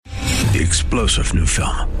The explosive new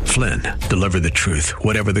film, Flynn, deliver the truth,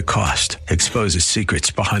 whatever the cost, exposes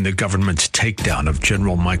secrets behind the government's takedown of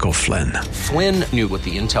General Michael Flynn. Flynn knew what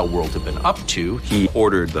the intel world had been up to. He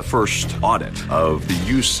ordered the first audit of the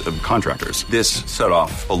use of contractors. This set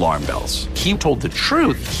off alarm bells. He told the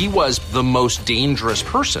truth. He was the most dangerous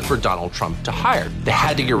person for Donald Trump to hire. They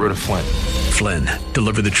had to get rid of Flynn. Flynn,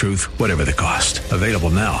 deliver the truth, whatever the cost. Available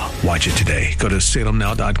now. Watch it today. Go to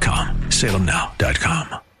salemnow.com.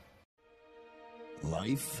 salemnow.com.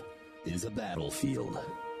 Life is a battlefield.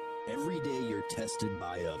 Every day you're tested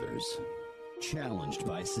by others, challenged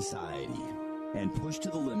by society, and pushed to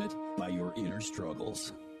the limit by your inner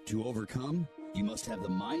struggles. To overcome, you must have the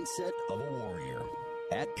mindset of a warrior,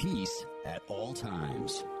 at peace at all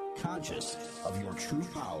times, conscious of your true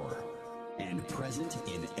power, and present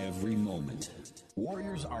in every moment.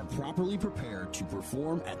 Warriors are properly prepared to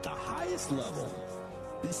perform at the highest level.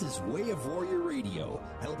 This is Way of Warrior Radio,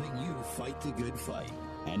 helping you fight the good fight.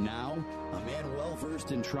 And now, a man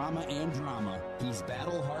well-versed in trauma and drama. He's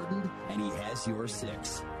battle-hardened, and he has your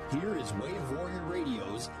six. Here is Way of Warrior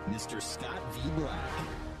Radio's Mr. Scott V. Black.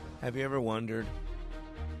 Have you ever wondered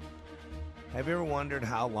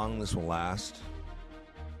how long this will last?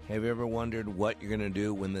 Have you ever wondered what you're going to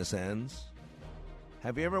do when this ends?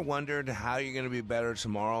 Have you ever wondered how you're going to be better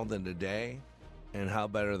tomorrow than today, and how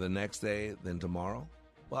better the next day than tomorrow?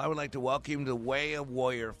 Well, I would like to welcome you to Way of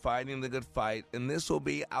Warrior, Fighting the Good Fight, and this will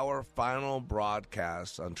be our final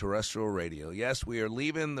broadcast on terrestrial radio. Yes, we are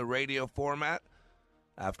leaving the radio format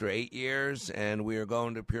after 8 years, and we are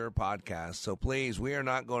going to pure podcast. So please, we are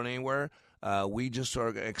not going anywhere. We just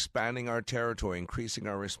are expanding our territory, increasing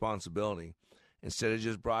our responsibility. Instead of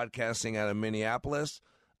just broadcasting out of Minneapolis,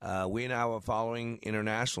 we now are following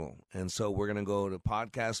international, and so we're going to go to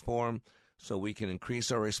podcast form, so we can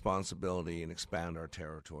increase our responsibility and expand our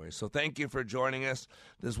territory. So thank you for joining us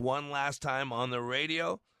this one last time on the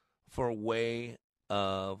radio for Way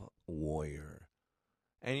of Warrior.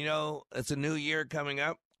 And, you know, it's a new year coming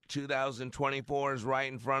up. 2024 is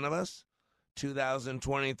right in front of us.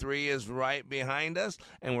 2023 is right behind us,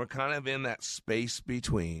 and we're kind of in that space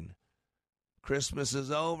between. Christmas is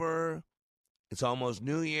over. It's almost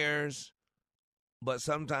New Year's. But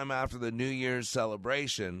sometime after the New Year's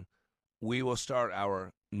celebration, we will start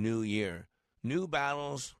our new year. New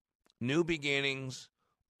battles, new beginnings,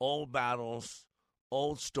 old battles,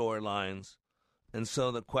 old storylines. And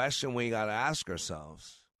so the question we got to ask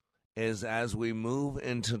ourselves is, as we move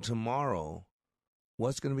into tomorrow,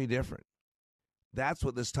 what's going to be different? That's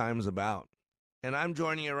what this time is about. And I'm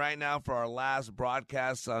joining you right now for our last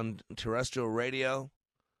broadcast on terrestrial radio,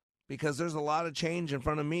 because there's a lot of change in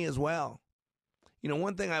front of me as well. You know,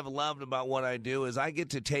 one thing I've loved about what I do is I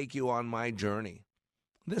get to take you on my journey.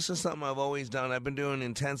 This is something I've always done. I've been doing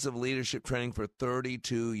intensive leadership training for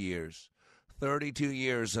 32 years. 32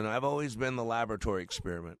 years, and I've always been the laboratory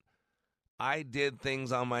experiment. I did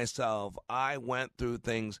things on myself. I went through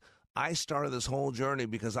things. I started this whole journey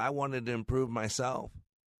because I wanted to improve myself.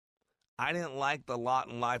 I didn't like the lot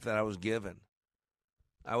in life that I was given.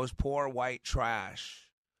 I was poor white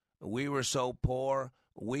trash. We were so poor,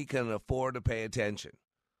 we couldn't afford to pay attention.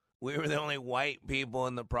 We were the only white people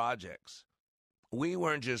in the projects. We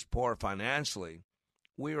weren't just poor financially.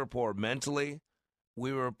 We were poor mentally.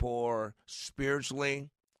 We were poor spiritually.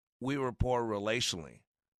 We were poor relationally.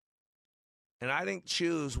 And I didn't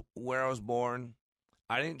choose where I was born.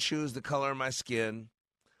 I didn't choose the color of my skin.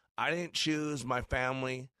 I didn't choose my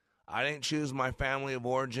family. I didn't choose my family of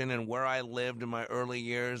origin and where I lived in my early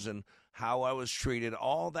years and how I was treated.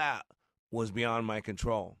 All that was beyond my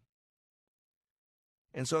control.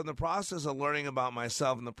 And so in the process of learning about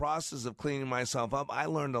myself, in the process of cleaning myself up, I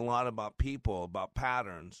learned a lot about people, about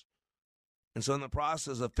patterns. And so in the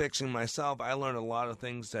process of fixing myself, I learned a lot of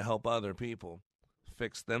things to help other people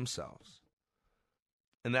fix themselves.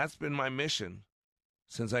 And that's been my mission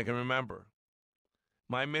since I can remember.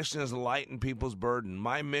 My mission is to lighten people's burden.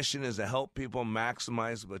 My mission is to help people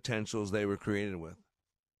maximize the potentials they were created with.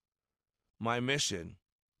 My mission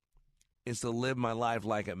is to live my life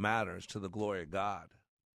like it matters, to the glory of God.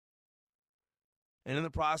 And in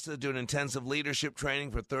the process of doing intensive leadership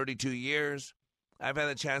training for 32 years, I've had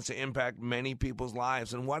a chance to impact many people's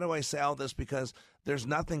lives. And why do I say all this? Because there's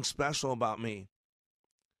nothing special about me.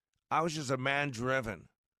 I was just a man driven.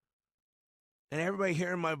 And everybody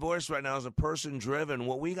hearing my voice right now is a person driven.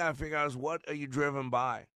 What we got to figure out is, what are you driven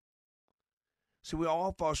by? See, we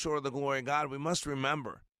all fall short of the glory of God. We must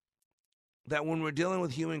remember that when we're dealing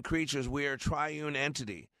with human creatures, we are a triune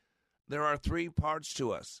entity. There are three parts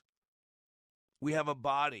to us. We have a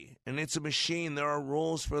body, and it's a machine. There are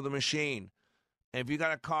rules for the machine. And if you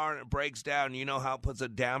got a car and it breaks down, you know how it puts a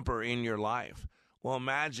damper in your life. Well,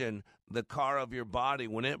 imagine the car of your body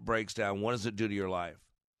when it breaks down. What does it do to your life?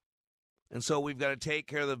 And so we've got to take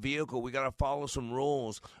care of the vehicle. We've got to follow some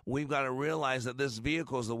rules. We've got to realize that this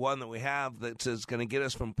vehicle is the one that we have that's going to get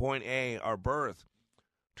us from point A, our birth,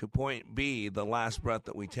 to point B, the last breath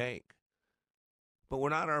that we take. But we're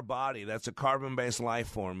not our body. That's a carbon-based life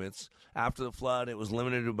form. It's after the flood, it was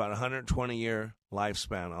limited to about 120-year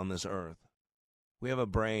lifespan on this earth. We have a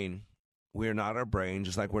brain. We are not our brain,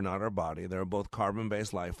 just like we're not our body. They're both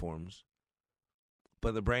carbon-based life forms.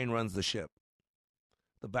 But the brain runs the ship.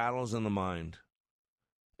 The battle is in the mind.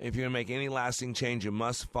 If you're going to make any lasting change, you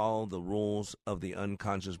must follow the rules of the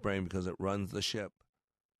unconscious brain because it runs the ship.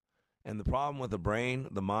 And the problem with the brain,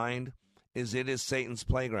 the mind, is it is Satan's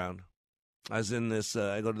playground. I was in this,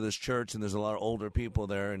 I go to this church, and there's a lot of older people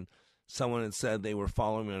there, and someone had said they were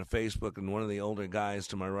following me on Facebook, and one of the older guys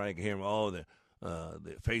to my right, I could hear him,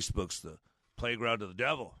 the Facebook's the playground of the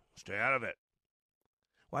devil. Stay out of it.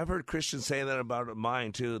 Well, I've heard Christians say that about the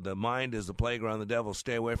mind, too. The mind is the playground of the devil.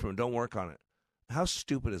 Stay away from it. Don't work on it. How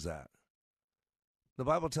stupid is that? The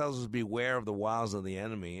Bible tells us beware of the wiles of the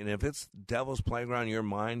enemy. And if it's devil's playground, your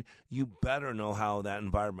mind, you better know how that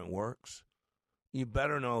environment works. You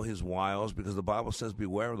better know his wiles, because the Bible says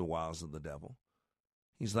beware of the wiles of the devil.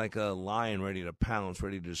 He's like a lion ready to pounce,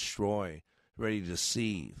 ready to destroy, ready to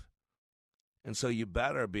deceive. And so you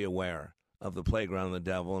better be aware of the playground of the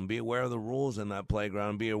devil and be aware of the rules in that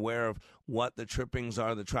playground, be aware of what the trippings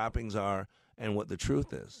are, the trappings are, and what the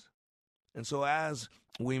truth is. And so as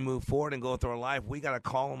we move forward and go through our life, we got to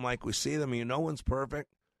call them like we see them. No one's perfect.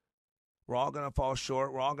 We're all going to fall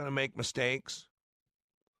short. We're all going to make mistakes.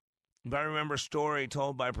 But I remember a story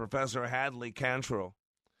told by Professor Hadley Cantrell.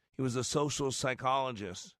 He was a social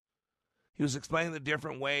psychologist. He was explaining the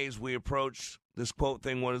different ways we approach this quote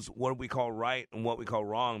thing, what we call right and what we call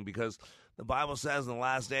wrong, because the Bible says in the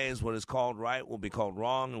last days what is called right will be called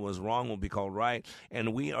wrong, and what is wrong will be called right,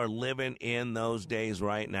 and we are living in those days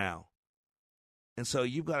right now. And so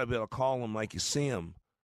you've got to be able to call them like you see them,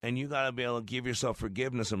 and you got to be able to give yourself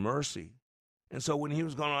forgiveness and mercy. And so when he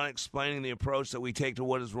was going on explaining the approach that we take to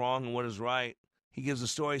what is wrong and what is right, he gives a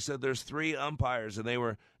story. He said there's 3 umpires, and they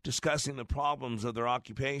were discussing the problems of their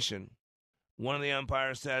occupation. One of the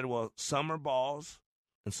umpires said, well, some are balls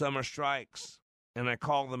and some are strikes, and I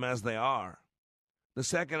call them as they are. The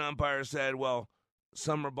second umpire said, well,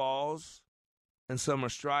 some are balls and some are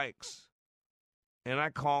strikes, and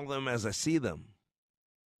I call them as I see them.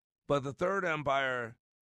 But the third umpire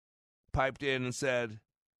piped in and said,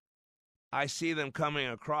 I see them coming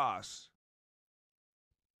across,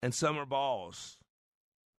 and some are balls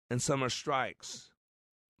and some are strikes,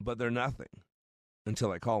 but they're nothing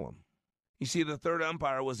until I call them. You see, the third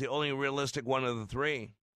umpire was the only realistic one of the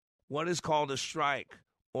 3. What is called a strike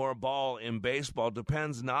or a ball in baseball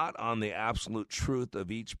depends not on the absolute truth of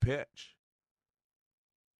each pitch,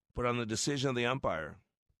 but on the decision of the umpire.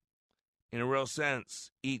 In a real sense,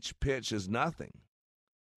 each pitch is nothing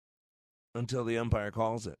until the umpire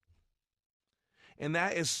calls it. And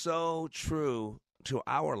that is so true to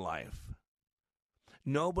our life.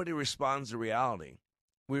 Nobody responds to reality.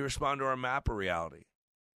 We respond to our map of reality.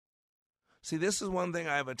 See, this is one thing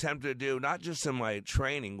I've attempted to do, not just in my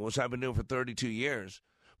training, which I've been doing for 32 years,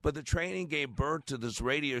 but the training gave birth to this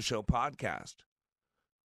radio show podcast.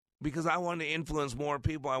 Because I want to influence more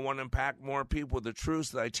people. I want to impact more people with the truths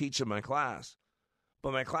that I teach in my class.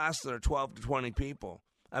 But my classes are 12 to 20 people.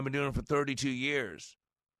 I've been doing it for 32 years.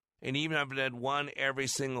 And even I've done one every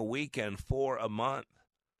single weekend, 4 a month.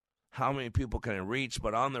 How many people can I reach?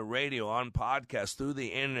 But on the radio, on podcasts, through the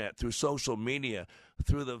internet, through social media,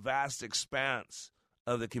 through the vast expanse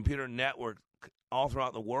of the computer network all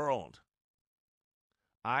throughout the world,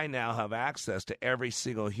 I now have access to every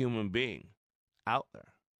single human being out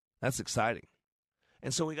there. That's exciting.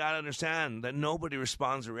 And so we got to understand that nobody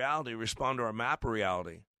responds to reality. We respond to our map of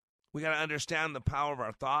reality. We got to understand the power of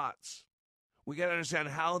our thoughts. We got to understand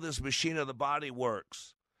how this machine of the body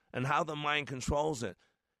works and how the mind controls it.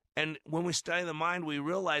 And when we study the mind, we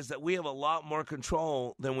realize that we have a lot more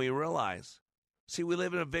control than we realize. See, we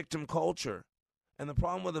live in a victim culture. And the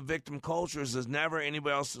problem with the victim culture is it's never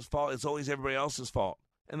anybody else's fault. It's always everybody else's fault.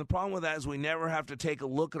 And the problem with that is we never have to take a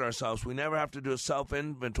look at ourselves. We never have to do a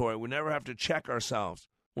self-inventory. We never have to check ourselves.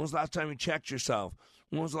 When was the last time you checked yourself?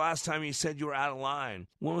 When was the last time you said you were out of line?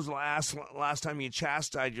 When was the last time you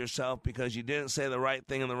chastised yourself because you didn't say the right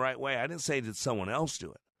thing in the right way? I didn't say did someone else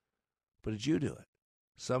do it, but did you do it?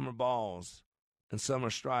 Some are balls and some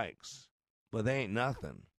are strikes, but they ain't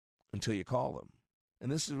nothing until you call them.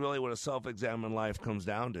 And this is really what a self-examined life comes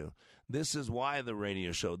down to. This is why the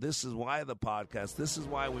radio show. This is why the podcast. This is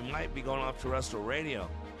why we might be going off terrestrial radio.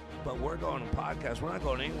 But we're going to podcast. We're not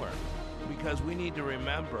going anywhere. Because we need to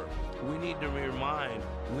remember. We need to remind.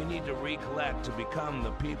 We need to recollect to become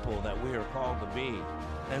the people that we are called to be.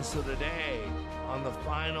 And so today, on the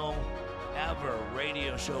final ever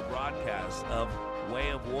radio show broadcast of Way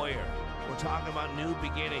of Warrior, we're talking about new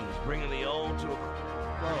beginnings, bringing the old to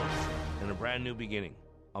a close and a brand new beginning.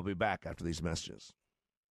 I'll be back after these messages.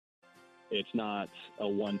 It's not a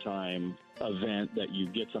one-time event that you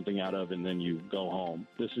get something out of and then you go home.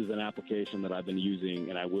 This is an application that I've been using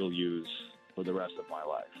and I will use for the rest of my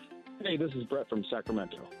life. Hey, this is Brett from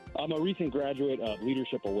Sacramento. I'm a recent graduate of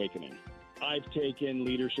Leadership Awakening. I've taken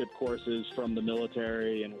leadership courses from the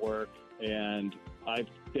military and work, and I've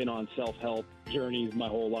been on self-help journeys my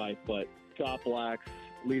whole life, but Scott Black's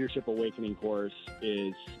Leadership Awakening course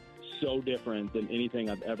is so different than anything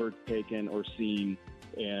I've ever taken or seen,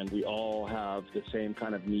 and we all have the same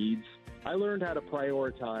kind of needs. I learned how to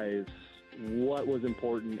prioritize what was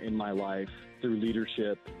important in my life through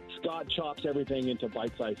leadership. Scott chops everything into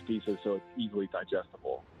bite-sized pieces so it's easily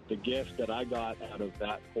digestible. The gift that I got out of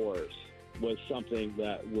that course was something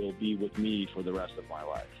that will be with me for the rest of my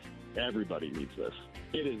life. Everybody needs this.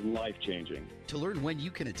 It is life-changing. To learn when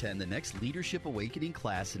you can attend the next Leadership Awakening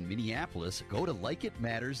class in Minneapolis, go to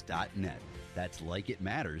likeitmatters.net. That's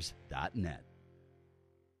likeitmatters.net.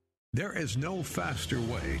 There is no faster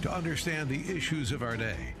way to understand the issues of our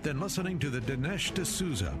day than listening to the Dinesh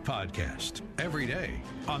D'Souza podcast every day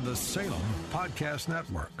on the Salem Podcast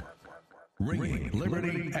Network. Ringing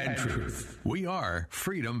liberty and truth. We are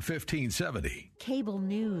Freedom 1570. Cable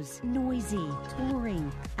news, noisy,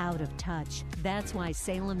 boring, out of touch. That's why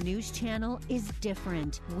Salem News Channel is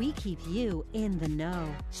different. We keep you in the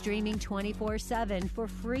know. Streaming 24/7 for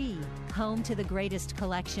free. Home to the greatest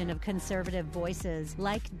collection of conservative voices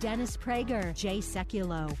like Dennis Prager, Jay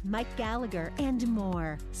Sekulow, Mike Gallagher, and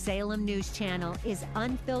more. Salem News Channel is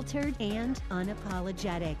unfiltered and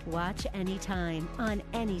unapologetic. Watch anytime, on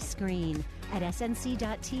any screen. At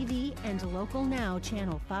snc.tv and Local Now,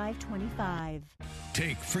 Channel 525.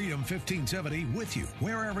 Take Freedom 1570 with you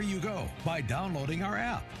wherever you go by downloading our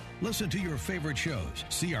app. Listen to your favorite shows,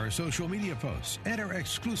 see our social media posts, enter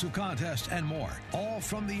exclusive contests, and more. All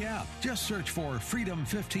from the app. Just search for Freedom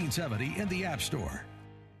 1570 in the App Store.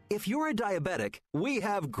 If you're a diabetic, we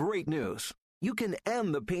have great news. You can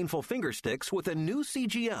end the painful finger sticks with a new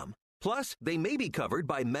CGM. Plus, they may be covered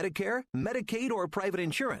by Medicare, Medicaid, or private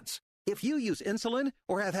insurance. If you use insulin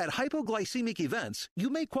or have had hypoglycemic events, you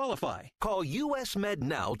may qualify. Call US Med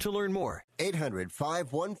now to learn more.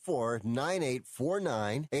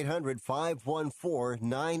 800-514-9849.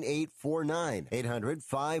 800-514-9849.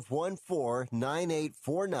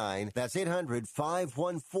 800-514-9849. That's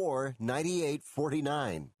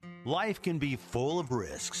 800-514-9849. Life can be full of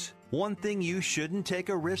risks. One thing you shouldn't take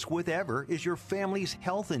a risk with ever is your family's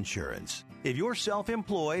health insurance. If you're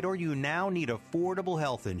self-employed or you now need affordable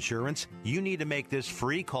health insurance, you need to make this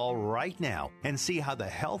free call right now and see how the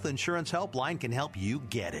Health Insurance Helpline can help you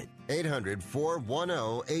get it.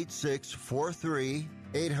 800-410-8643.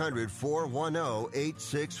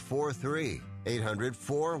 800-410-8643.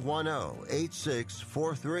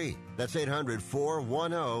 800-410-8643. That's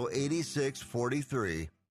 800-410-8643.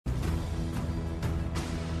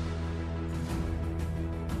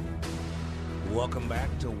 Welcome back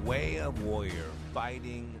to Way of Warrior,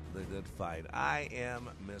 fighting the good fight. I am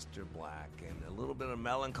Mr. Black, and a little bit of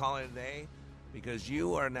melancholy today because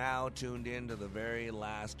you are now tuned in to the very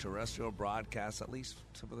last terrestrial broadcast, at least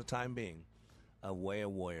for the time being, of Way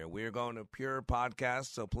of Warrior. We are going to pure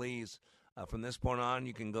podcast, so please, from this point on,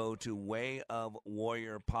 you can go to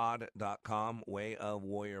wayofwarriorpod.com,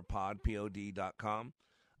 wayofwarriorpod.com.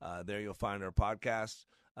 There you'll find our podcast.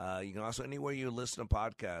 You can also, anywhere you listen to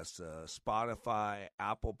podcasts, Spotify,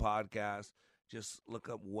 Apple Podcasts, just look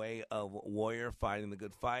up Way of Warrior, Fighting the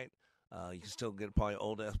Good Fight. You can still get probably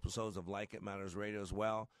old episodes of Like It Matters Radio as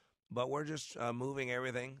well. But we're just moving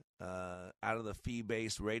everything out of the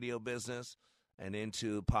fee-based radio business and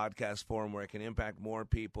into podcast form where it can impact more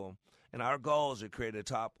people. And our goal is to create a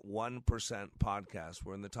top 1% podcast.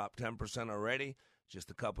 We're in the top 10% already. Just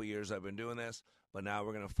a couple years I've been doing this. But now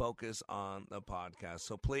we're going to focus on the podcast.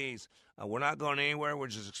 So please, we're not going anywhere. We're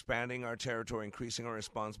just expanding our territory, increasing our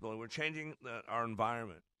responsibility. We're changing our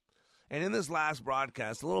environment. And in this last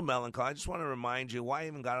broadcast, a little melancholy, I just want to remind you why I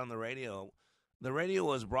even got on the radio. The radio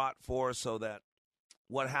was brought forth so that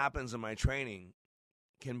what happens in my training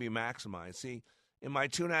can be maximized. See, in my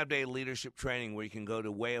 2.5-day leadership training, where you can go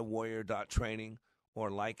to wayofwarrior.training or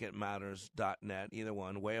likeitmatters.net, either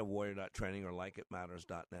one, wayofwarrior.training or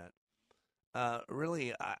likeitmatters.net.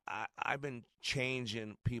 Really, I've been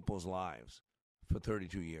changing people's lives for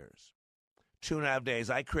 32 years. 2.5 days,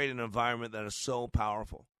 I created an environment that is so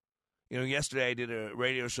powerful. Yesterday I did a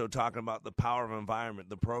radio show talking about the power of environment.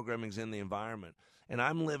 The programming's in the environment. And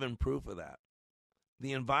I'm living proof of that.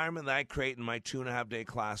 The environment that I create in my 2.5-day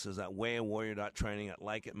classes at wayofwarrior.training at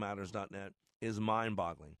likeitmatters.net is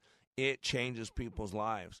mind-boggling. It changes people's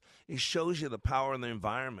lives. It shows you the power of the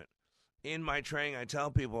environment. In my training, I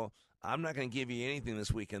tell people, I'm not going to give you anything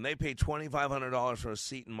this weekend. They pay $2,500 for a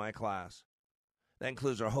seat in my class. That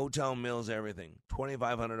includes our hotel, meals, everything,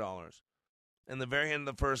 $2,500. And the very end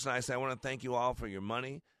of the first night, I say, I want to thank you all for your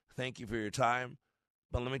money. Thank you for your time.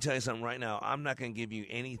 But let me tell you something right now. I'm not going to give you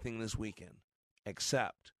anything this weekend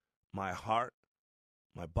except my heart,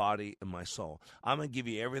 my body, and my soul. I'm going to give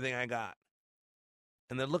you everything I got.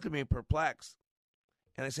 And they look at me perplexed.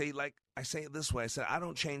 And I say it this way. I said, I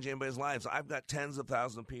don't change anybody's lives. I've got tens of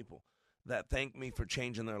thousands of people that thank me for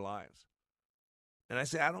changing their lives. And I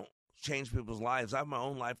say, I don't change people's lives. I have my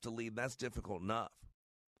own life to lead. That's difficult enough.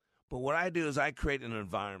 But what I do is I create an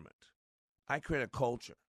environment. I create a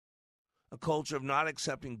culture of not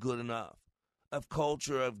accepting good enough, a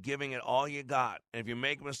culture of giving it all you got. And if you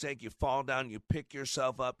make a mistake, you fall down, you pick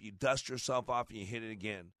yourself up, you dust yourself off, and you hit it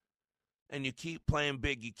again. And you keep playing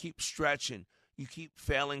big, you keep stretching, you keep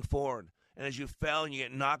failing forward. And as you fail and you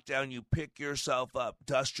get knocked down, you pick yourself up,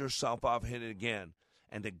 dust yourself off, hit it again,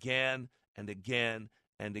 and again, and again,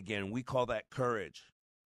 and again. We call that courage.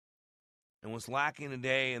 And what's lacking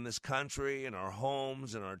today in this country, in our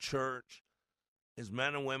homes, in our church, is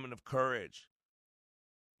men and women of courage.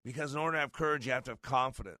 Because in order to have courage, you have to have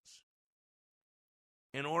confidence.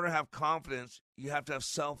 In order to have confidence, you have to have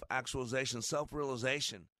self-actualization,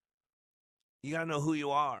 self-realization. You got to know who you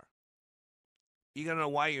are. You got to know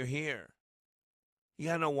why you're here. You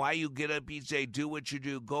got to know why you get up each day, do what you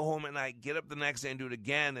do, go home at night, get up the next day and do it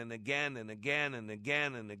again and again and again and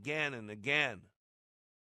again and again and again.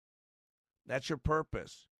 That's your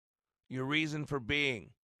purpose, your reason for being.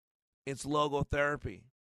 It's logotherapy.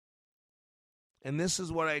 And this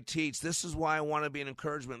is what I teach. This is why I want to be an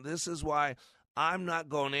encouragement. This is why I'm not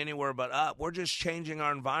going anywhere but up. We're just changing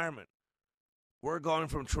our environment. We're going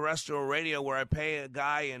from terrestrial radio, where I pay a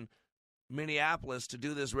guy in Minneapolis to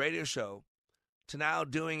do this radio show, to now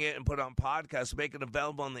doing it and put it on podcasts, make it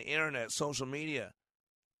available on the internet, social media,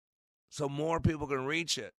 so more people can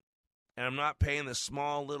reach it. And I'm not paying this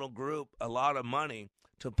small little group a lot of money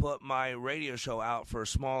to put my radio show out for a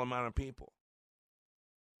small amount of people.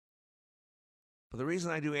 But the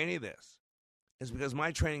reason I do any of this is because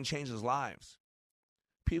my training changes lives.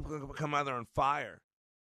 People come out there on fire.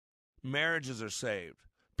 Marriages are saved.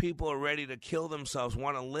 People are ready to kill themselves,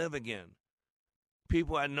 want to live again.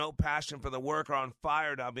 People who had no passion for the work are on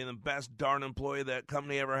fire now, being the best darn employee that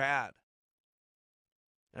company ever had.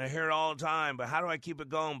 And I hear it all the time, but how do I keep it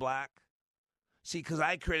going, Black? See, because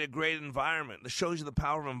I create a great environment that shows you the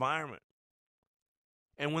power of environment.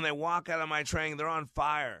 And when they walk out of my training, they're on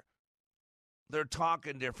fire. They're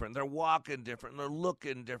talking different. They're walking different. They're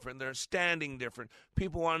looking different. They're standing different.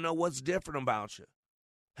 People want to know what's different about you.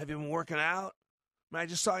 Have you been working out? I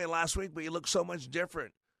just saw you last week, but you look so much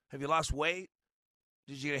different. Have you lost weight?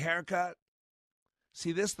 Did you get a haircut?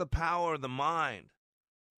 See, this is the power of the mind.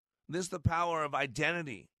 This is the power of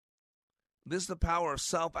identity. This is the power of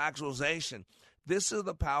self-actualization. This is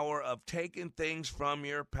the power of taking things from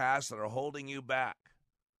your past that are holding you back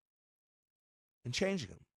and changing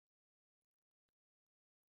them.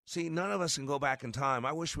 See, none of us can go back in time.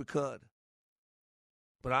 I wish we could.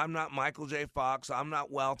 But I'm not Michael J. Fox. I'm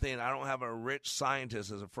not wealthy, and I don't have a rich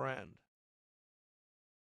scientist as a friend.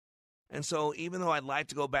 And so even though I'd like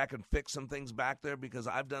to go back and fix some things back there because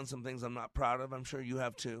I've done some things I'm not proud of, I'm sure you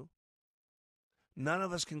have too, none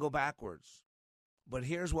of us can go backwards. But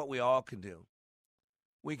here's what we all can do.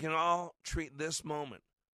 We can all treat this moment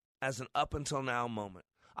as an up until now moment.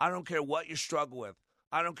 I don't care what you struggle with.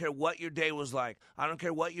 I don't care what your day was like. I don't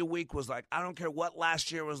care what your week was like. I don't care what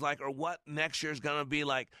last year was like or what next year is going to be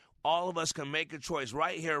like. All of us can make a choice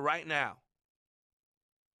right here, right now,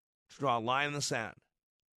 to draw a line in the sand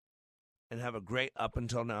and have a great up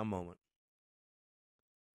until now moment.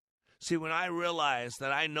 See, when I realize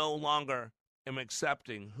that I no longer am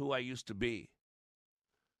accepting who I used to be,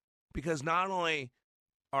 because not only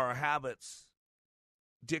are our habits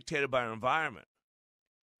dictated by our environment,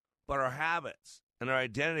 but our habits and our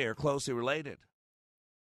identity are closely related.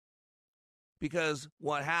 Because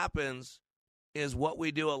what happens is what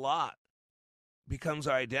we do a lot becomes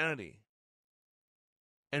our identity.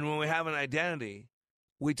 And when we have an identity,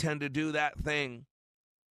 we tend to do that thing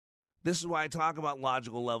This is why I talk about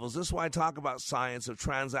logical levels. This is why I talk about science of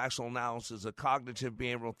transactional analysis, of cognitive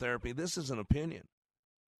behavioral therapy. This is an opinion.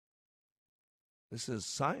 This is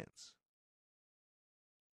science.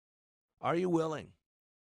 Are you willing?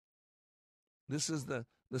 This is the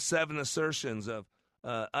 7 assertions of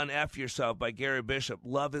Un-F Yourself by Gary Bishop.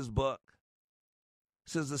 Love his book.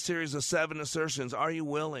 This is a series of 7 assertions. Are you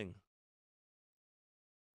willing?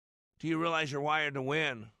 Do you realize you're wired to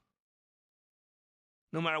win?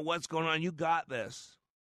 No matter what's going on, you got this.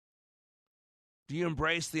 Do you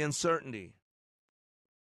embrace the uncertainty?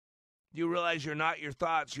 Do you realize you're not your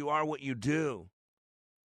thoughts, you are what you do?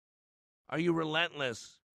 Are you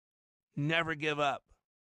relentless? Never give up.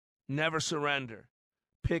 Never surrender.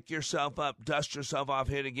 Pick yourself up, dust yourself off,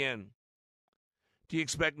 hit again. Do you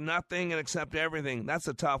expect nothing and accept everything? That's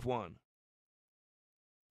a tough one.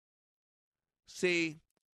 See,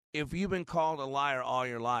 if you've been called a liar all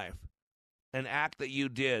your life, an act that you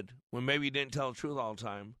did when maybe you didn't tell the truth all the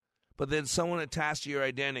time, but then someone attached to your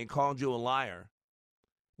identity called you a liar,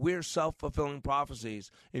 we're self-fulfilling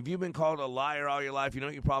prophecies. If you've been called a liar all your life, you know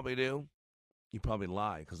what you probably do? You probably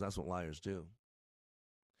lie, because that's what liars do.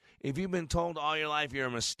 If you've been told all your life you're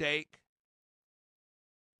a mistake,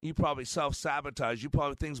 you probably self-sabotage. You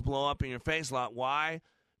probably things blow up in your face a lot. Why?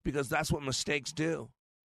 Because that's what mistakes do.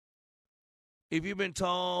 If you've been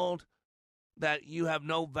told that you have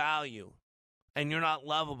no value and you're not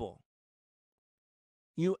lovable,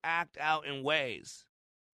 you act out in ways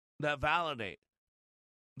that validate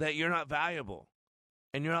that you're not valuable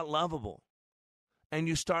and you're not lovable, and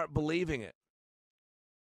you start believing it.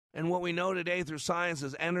 And what we know today through science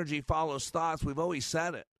is energy follows thoughts. We've always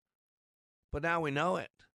said it, but now we know it.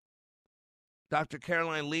 Dr.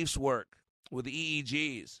 Caroline Leaf's work with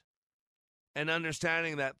EEGs and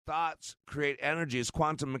understanding that thoughts create energy is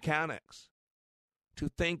quantum mechanics. To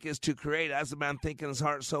think is to create. As a man think in his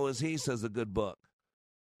heart, so is he, says the good book.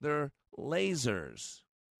 They're lasers,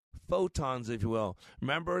 photons, if you will.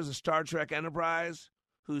 Remember the Star Trek Enterprise,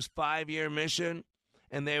 whose 5-year mission,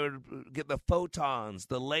 and they would get the photons,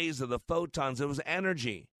 the laser, the photons. It was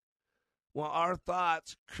energy. Well, our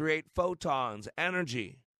thoughts create photons,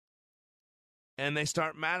 energy, and they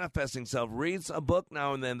start manifesting themselves. Read a book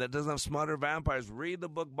now and then that doesn't have smut or vampires. Read the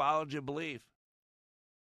book Biology of Belief,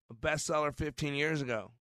 a bestseller 15 years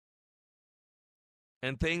ago.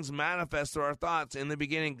 And things manifest through our thoughts. In the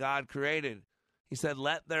beginning, God created. He said,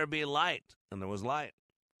 let there be light, and there was light.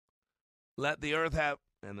 Let the earth have,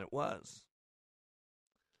 and there was.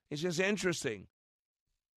 It's just interesting,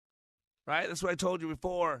 right? That's what I told you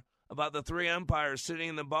before about the 3 umpires sitting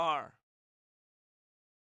in the bar,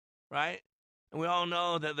 right? And we all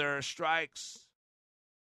know that there are strikes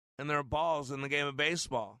and there are balls in the game of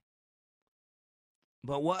baseball.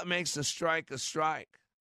 But what makes a strike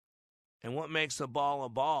and what makes a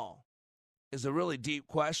ball is a really deep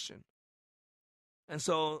question. And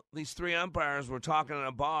so these 3 umpires were talking at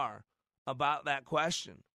a bar about that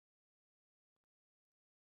question.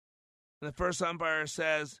 And the first umpire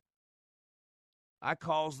says, I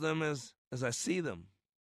calls them as I see them.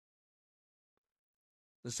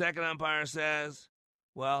 The second umpire says,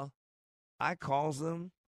 well, I calls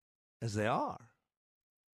them as they are.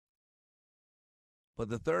 But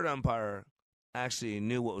the third umpire actually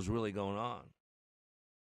knew what was really going on.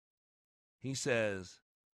 He says,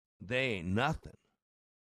 they ain't nothing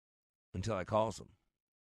until I calls them.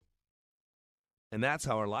 And that's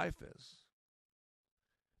how our life is.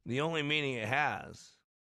 The only meaning it has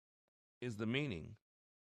is the meaning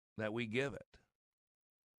that we give it.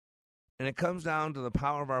 And it comes down to the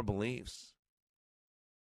power of our beliefs.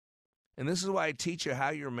 And this is why I teach you how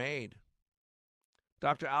you're made.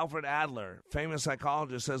 Dr. Alfred Adler, famous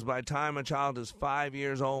psychologist, says by the time a child is 5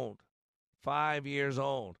 years old,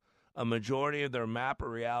 a majority of their map of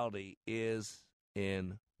reality is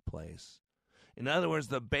in place. In other words,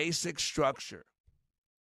 the basic structure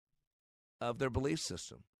of their belief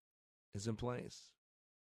system is in place.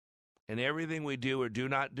 And everything we do or do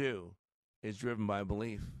not do is driven by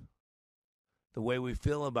belief. The way we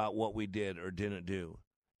feel about what we did or didn't do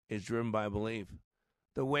is driven by belief.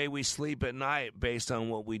 The way we sleep at night based on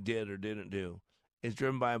what we did or didn't do is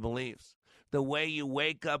driven by beliefs. The way you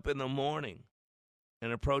wake up in the morning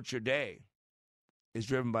and approach your day is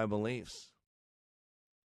driven by beliefs.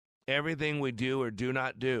 Everything we do or do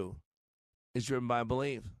not do is driven by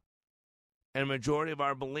belief. And a majority of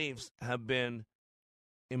our beliefs have been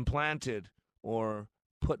implanted or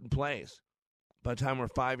put in place by the time we're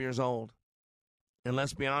 5 years old. And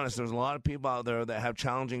let's be honest, there's a lot of people out there that have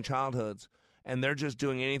challenging childhoods, and they're just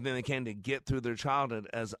doing anything they can to get through their childhood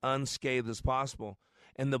as unscathed as possible.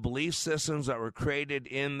 And the belief systems that were created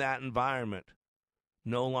in that environment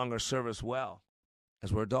no longer serve us well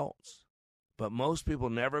as we're adults. But most people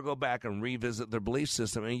never go back and revisit their belief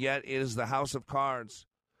system, and yet it is the house of cards.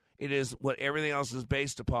 It is what everything else is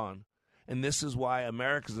based upon. And this is why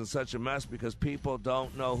America's in such a mess, because people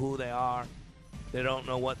don't know who they are. They don't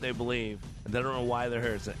know what they believe, and they don't know why they're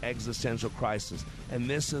here. It's an existential crisis. And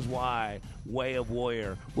this is why Way of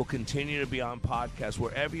Warrior will continue to be on podcasts.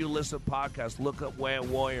 Wherever you listen to podcasts, look up Way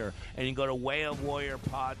of Warrior, and you go to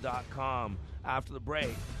wayofwarriorpod.com. After the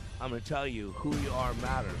break, I'm going to tell you who you are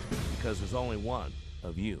matters, because there's only one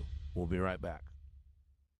of you. We'll be right back.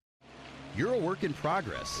 You're a work in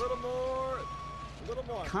progress. A little more.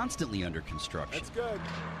 Constantly under construction. That's good.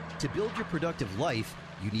 To build your productive life,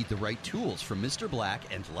 you need the right tools from Mr. Black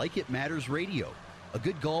and Like It Matters Radio. A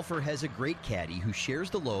good golfer has a great caddy who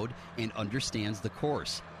shares the load and understands the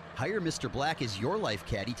course. Hire Mr. Black as your life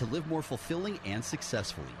caddy to live more fulfilling and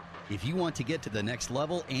successfully. If you want to get to the next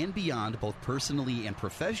level and beyond, both personally and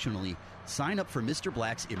professionally, sign up for Mr.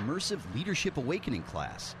 Black's Immersive Leadership Awakening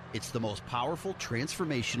class. It's the most powerful,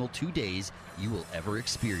 transformational 2 days you will ever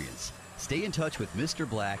experience. Stay in touch with Mr.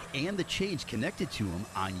 Black and the change connected to him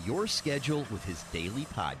on your schedule with his daily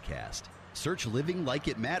podcast. Search Living Like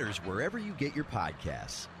It Matters wherever you get your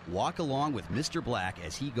podcasts. Walk along with Mr. Black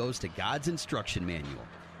as he goes to God's instruction manual.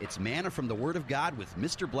 It's manna from the Word of God with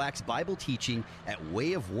Mr. Black's Bible teaching at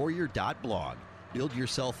wayofwarrior.blog. Build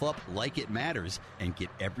yourself up like it matters and get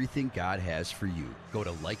everything God has for you. Go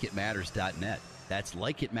to likeitmatters.net. That's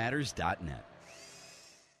likeitmatters.net.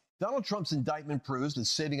 Donald Trump's indictment proves that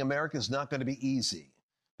saving America is not going to be easy.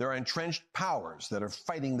 There are entrenched powers that are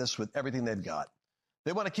fighting this with everything they've got.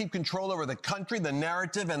 They want to keep control over the country, the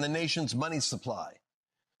narrative, and the nation's money supply.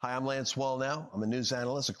 Hi, I'm Lance Wallnau. I'm a news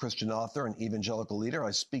analyst, a Christian author, and evangelical leader.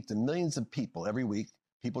 I speak to millions of people every week,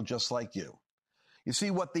 people just like you. You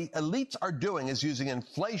see, what the elites are doing is using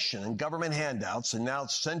inflation and government handouts and now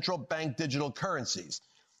central bank digital currencies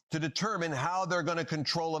to determine how they're going to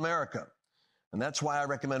control America. And that's why I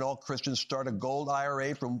recommend all Christians start a gold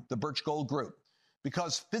IRA from the Birch Gold Group,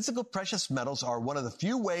 because physical precious metals are one of the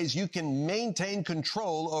few ways you can maintain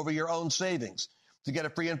control over your own savings. To get a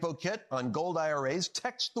free info kit on gold IRAs,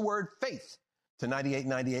 text the word FAITH to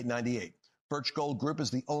 989898. Birch Gold Group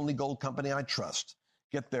is the only gold company I trust.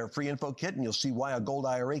 Get their free info kit and you'll see why a gold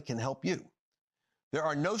IRA can help you. There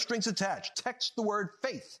are no strings attached. Text the word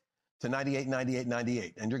FAITH to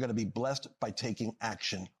 989898, and you're going to be blessed by taking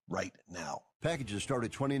action right now. Packages start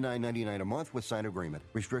at $29.99 a month with signed agreement.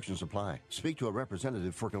 Restrictions apply. Speak to a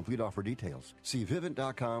representative for complete offer details. See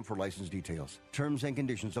Vivint.com for license details. Terms and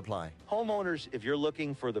conditions apply. Homeowners, if you're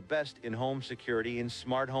looking for the best in home security and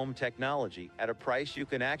smart home technology at a price you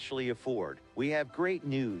can actually afford, we have great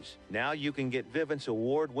news. Now you can get Vivint's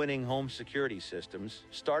award-winning home security systems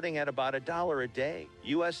starting at about $1 a day.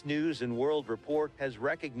 U.S. News and World Report has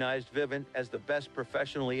recognized Vivint as the best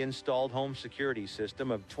professionally installed home security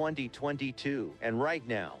system of 2022. And right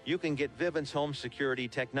now, you can get Vivint's home security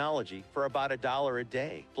technology for about $1 a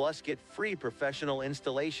day. Plus, get free professional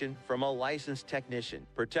installation from a licensed technician.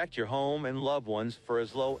 Protect your home and loved ones for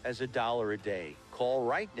as low as $1 a day. Call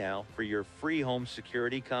right now for your free home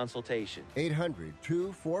security consultation.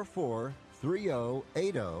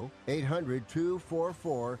 800-244-3080.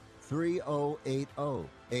 800-244-3080.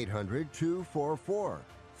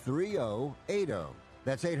 800-244-3080.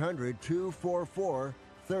 That's 800-244-3080.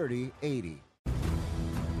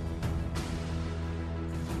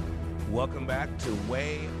 Welcome back to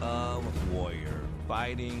Way of Warrior,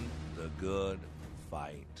 fighting the good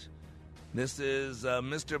fight. This is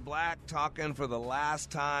Mr. Black talking for the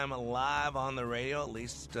last time live on the radio, at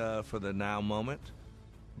least for the now moment.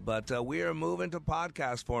 But we are moving to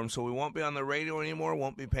podcast form, so we won't be on the radio anymore,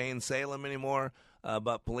 won't be paying Salem anymore.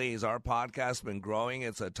 But please, our podcast has been growing.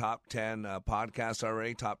 It's a top 10 podcast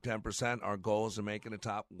already, top 10%. Our goal is to make it a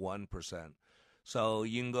top 1%. So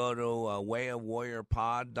you can go to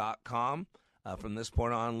wayofwarriorpod.com. From this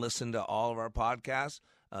point on, listen to all of our podcasts.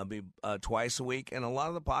 Be twice a week. And a lot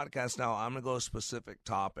of the podcasts now, I'm going to go to specific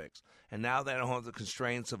topics. And now that I don't have the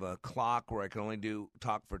constraints of a clock where I can only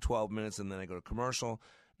talk for 12 minutes and then I go to commercial,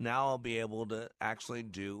 now I'll be able to actually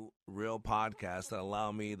do real podcasts that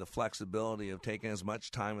allow me the flexibility of taking as much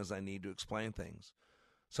time as I need to explain things.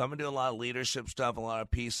 So I'm going to do a lot of leadership stuff, a lot of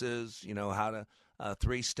pieces, how to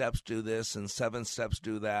 3 steps do this and 7 steps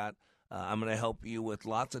do that. I'm going to help you with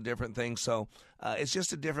lots of different things. So it's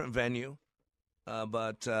just a different venue,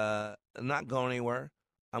 but I'm not going anywhere.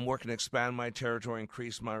 I'm working to expand my territory,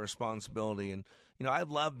 increase my responsibility. And, I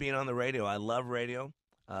love being on the radio. I love radio.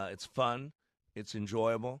 It's fun. It's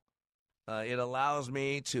enjoyable. It allows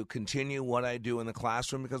me to continue what I do in the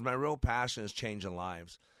classroom because my real passion is changing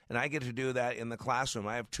lives. And I get to do that in the classroom.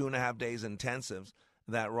 I have 2.5 days intensives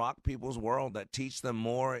that rock people's world, that teach them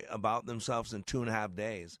more about themselves in 2.5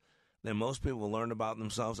 days than most people learned about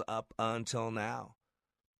themselves up until now.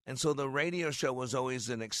 And so the radio show was always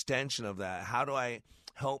an extension of that. How do I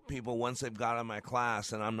help people once they've got out of my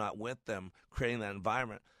class and I'm not with them, creating that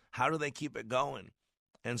environment? How do they keep it going?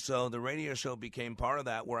 And so the radio show became part of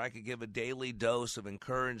that, where I could give a daily dose of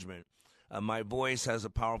encouragement. My voice has a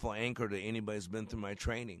powerful anchor to anybody who's been through my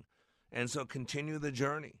training. And so continue the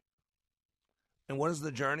journey. And what is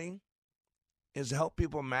the journey? Is to help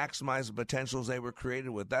people maximize the potentials they were created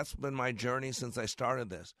with. That's been my journey since I started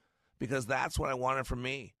this, because that's what I wanted for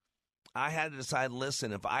me. I had to decide,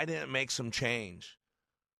 listen, if I didn't make some change,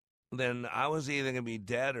 then I was either going to be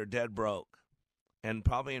dead or dead broke, and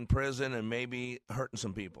probably in prison and maybe hurting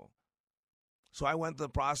some people. So I went through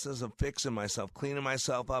the process of fixing myself, cleaning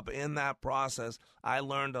myself up. In that process, I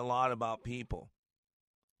learned a lot about people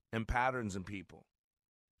and patterns in people.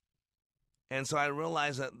 And so I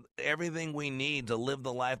realized that everything we need to live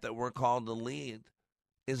the life that we're called to lead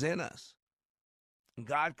is in us.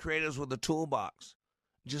 God created us with a toolbox.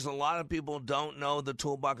 Just a lot of people don't know the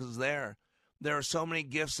toolbox is there. There are so many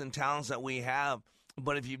gifts and talents that we have,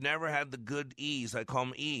 but if you've never had the good E's, I call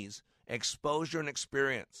them E's, exposure and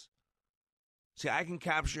experience. See, I can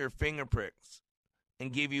capture your fingerprints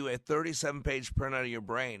and give you a 37-page printout of your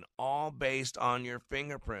brain, all based on your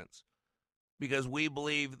fingerprints, because we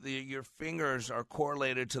believe that your fingers are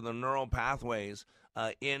correlated to the neural pathways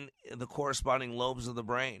in the corresponding lobes of the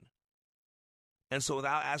brain. And so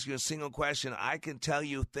without asking a single question, I can tell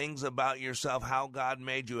you things about yourself, how God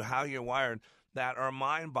made you, how you're wired, that are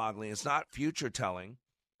mind-boggling. It's not future telling.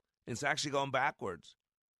 It's actually going backwards.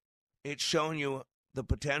 It's showing you the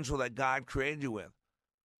potential that God created you with.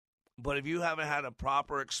 But if you haven't had a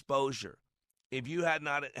proper exposure, if you had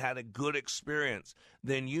not had a good experience,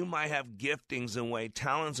 then you might have giftings in ways,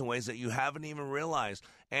 talents in ways that you haven't even realized.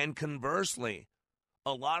 And conversely,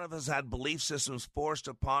 a lot of us had belief systems forced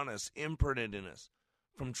upon us, imprinted in us,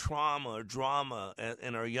 from trauma or drama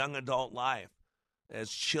in our young adult life, as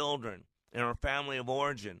children, in our family of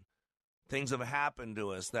origin. Things have happened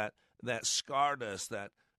to us that scarred us,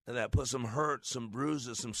 that put some hurt, some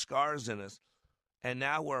bruises, some scars in us. And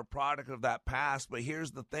now we're a product of that past. But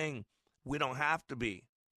here's the thing. We don't have to be.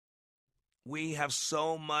 We have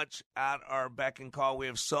so much at our beck and call. We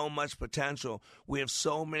have so much potential. We have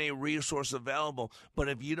so many resources available. But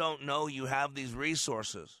if you don't know you have these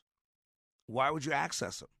resources, why would you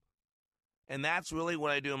access them? And that's really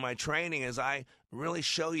what I do in my training, is I really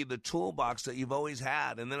show you the toolbox that you've always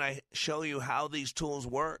had. And then I show you how these tools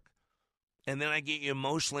work. And then I get you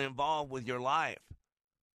emotionally involved with your life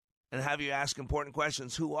and have you ask important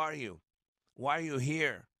questions. Who are you? Why are you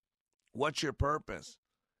here? What's your purpose?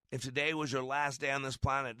 If today was your last day on this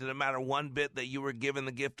planet, did it matter one bit that you were given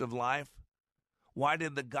the gift of life? Why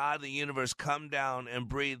did the God of the universe come down and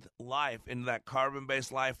breathe life into that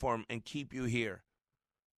carbon-based life form and keep you here?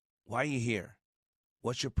 Why are you here?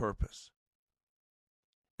 What's your purpose?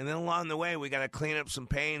 And then along the way, we got to clean up some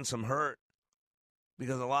pain, some hurt,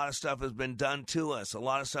 because a lot of stuff has been done to us. A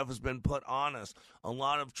lot of stuff has been put on us. A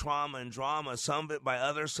lot of trauma and drama, some of it by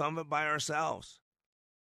others, some of it by ourselves.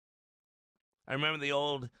 I remember the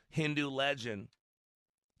old Hindu legend.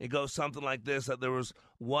 It goes something like this, that there was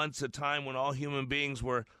once a time when all human beings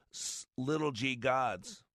were little g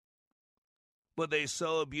gods. But they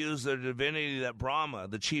so abused their divinity that Brahma,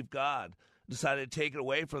 the chief god, decided to take it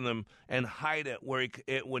away from them and hide it where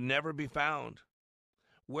it would never be found.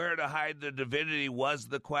 Where to hide the divinity was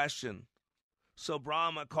the question. So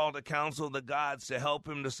Brahma called a council of the gods to help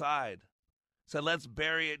him decide. Said, let's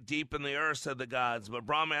bury it deep in the earth, said the gods. But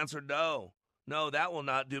Brahma answered, no, that will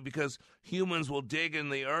not do, because humans will dig in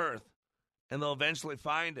the earth and they'll eventually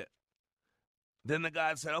find it. Then the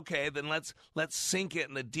gods said, okay, then let's sink it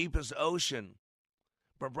in the deepest ocean.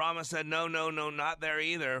 But Brahma said, no, not there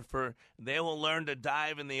either, for they will learn to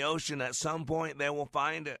dive in the ocean. At some point, they will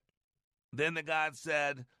find it. Then the gods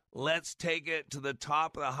said, let's take it to the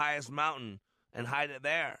top of the highest mountain and hide it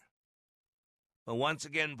there. But once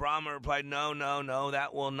again, Brahma replied, no,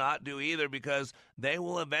 that will not do either, because they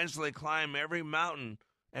will eventually climb every mountain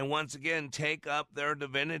and once again take up their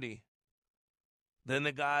divinity. Then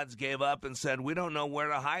the gods gave up and said, we don't know where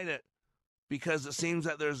to hide it, because it seems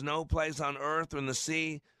that there's no place on earth or in the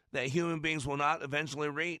sea that human beings will not eventually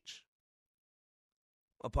reach.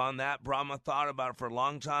 Upon that, Brahma thought about it for a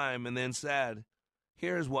long time and then said,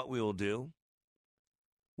 here's what we will do.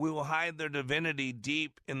 We will hide their divinity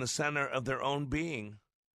deep in the center of their own being.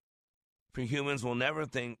 For humans will never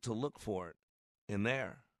think to look for it in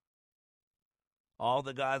there. All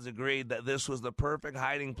the gods agreed that this was the perfect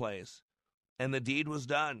hiding place, and the deed was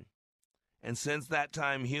done. And since that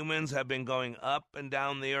time, humans have been going up and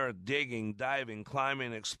down the earth, digging, diving,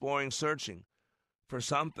 climbing, exploring, searching for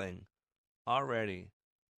something already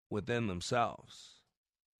within themselves.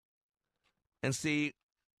 And see,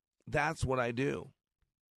 that's what I do.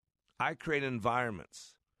 I create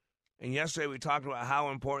environments. And yesterday we talked about how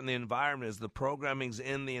important the environment is. The programming's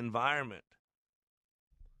in the environment.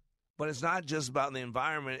 But it's not just about the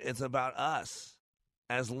environment, it's about us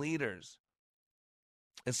as leaders.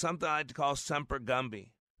 It's something I like to call Semper Gumby.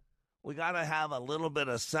 We got to have a little bit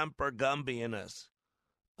of Semper Gumby in us.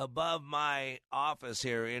 Above my office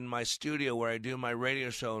here in my studio where I do my radio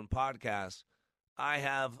show and podcast, I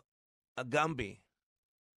have a Gumby.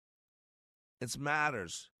 It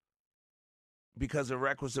matters because of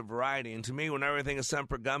requisite variety. And to me, whenever I think of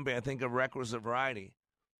Semper Gumby, I think of requisite variety.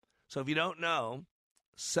 So if you don't know,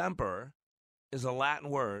 Semper is a Latin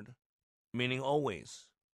word meaning always,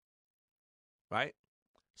 right?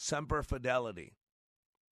 Semper Fidelity,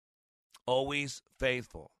 always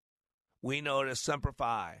faithful. We know it as Semper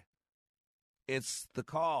Fi. It's the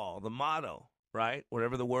call, the motto, right?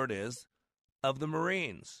 Whatever the word is, of the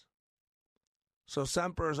Marines. So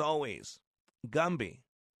Semper is always. Gumby.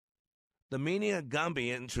 The meaning of Gumby,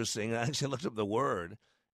 interesting, I actually looked up the word,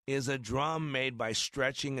 is a drum made by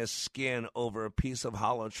stretching a skin over a piece of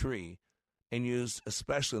hollow tree and used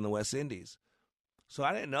especially in the West Indies. So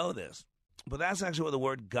I didn't know this, but that's actually what the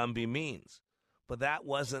word Gumby means. But that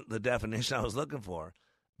wasn't the definition I was looking for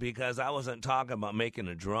because I wasn't talking about making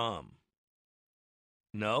a drum.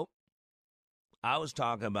 Nope. I was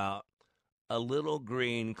talking about a little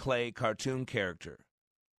green clay cartoon character.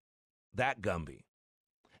 That Gumby.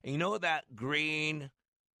 And you know what that green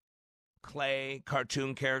clay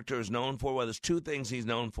cartoon character is known for? Well, there's two things he's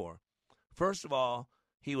known for. First of all,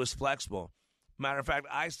 he was flexible. Matter of fact,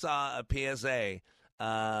 I saw a PSA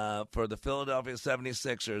for the Philadelphia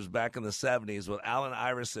 76ers back in the 70s with Allen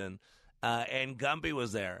Iverson, and Gumby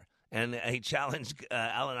was there. And he challenged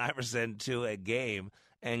Allen Iverson to a game,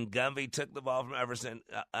 and Gumby took the ball from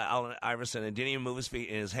Allen Iverson and didn't even move his feet,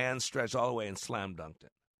 and his hands stretched all the way and slam dunked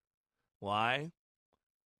it. Why?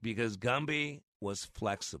 Because Gumby was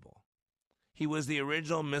flexible. He was the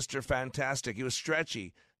original Mr. Fantastic. He was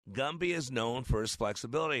stretchy. Gumby is known for his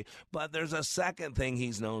flexibility. But there's a second thing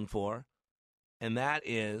he's known for, and that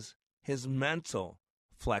is his mental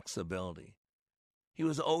flexibility. He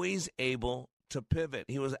was always able to pivot.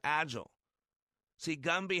 He was agile. See,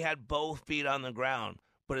 Gumby had both feet on the ground,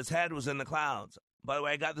 but his head was in the clouds. By the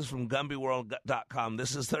way, I got this from GumbyWorld.com.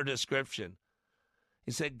 This is their description.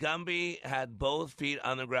 He said Gumby had both feet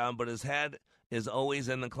on the ground, but his head is always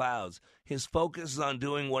in the clouds. His focus is on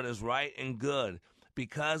doing what is right and good.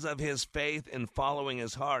 Because of his faith in following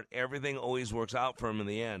his heart, everything always works out for him in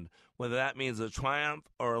the end, whether that means a triumph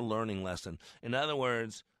or a learning lesson. In other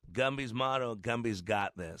words, Gumby's motto, Gumby's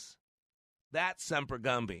got this. That's Semper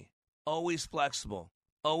Gumby. Always flexible.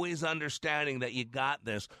 Always understanding that you got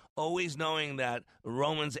this. Always knowing that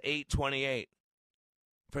Romans 8:28.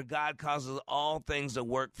 For God causes all things to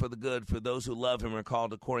work for the good for those who love him are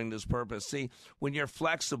called according to his purpose. See, when you're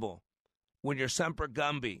flexible, when you're Semper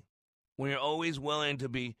Gumby, when you're always willing to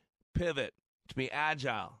be pivot, to be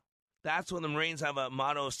agile, that's when the Marines have a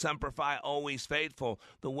motto, Semper Fi, always faithful.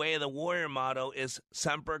 The Way of the Warrior motto is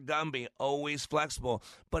Semper Gumby, always flexible.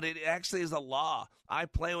 But it actually is a law. I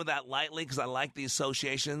play with that lightly because I like the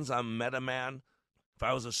associations. I'm Meta Man. If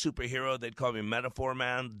I was a superhero, they'd call me Metaphor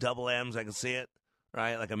Man, double M's, I can see it.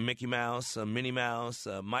 Right, like a Mickey Mouse, a Minnie Mouse,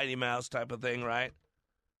 a Mighty Mouse type of thing, right?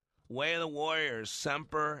 Way of the Warriors,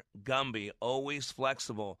 Semper Gumby, always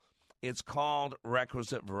flexible. It's called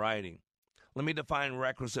requisite variety. Let me define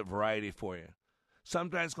requisite variety for you.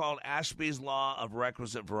 Sometimes called Ashby's Law of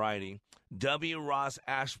Requisite Variety. W. Ross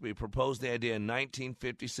Ashby proposed the idea in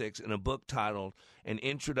 1956 in a book titled An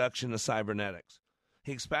Introduction to Cybernetics.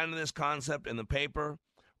 He expanded this concept in the paper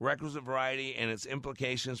Requisite Variety and its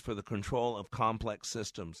implications for the control of complex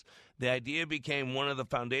systems. The idea became one of the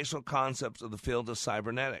foundational concepts of the field of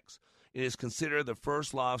cybernetics. It is considered the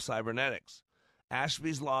first law of cybernetics.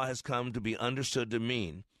 Ashby's law has come to be understood to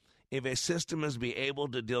mean if a system is to be able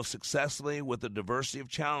to deal successfully with the diversity of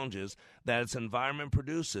challenges that its environment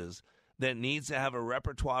produces, then it needs to have a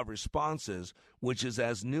repertoire of responses which is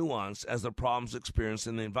as nuanced as the problems experienced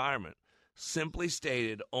in the environment. Simply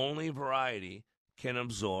stated, only variety can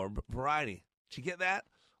absorb variety. Did you get that?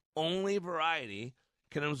 Only variety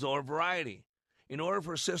can absorb variety. In order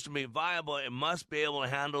for a system to be viable, it must be able to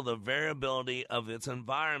handle the variability of its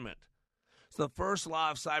environment. So the first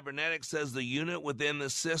law of cybernetics says the unit within the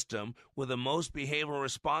system with the most behavioral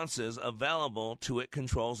responses available to it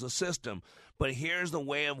controls the system. But here's the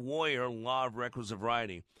way of warrior law of requisite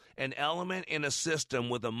variety. An element in a system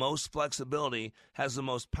with the most flexibility has the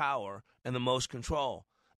most power and the most control.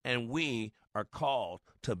 And we are called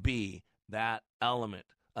to be that element.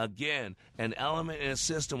 Again, an element in a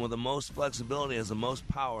system with the most flexibility has the most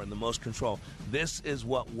power and the most control. This is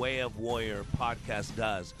what Way of Warrior podcast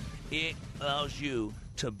does. It allows you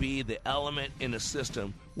to be the element in a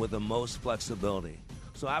system with the most flexibility.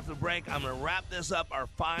 So after the break, I'm going to wrap this up, our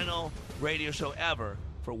final radio show ever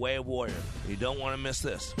for Way of Warrior. You don't want to miss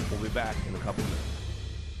this. We'll be back in a couple minutes.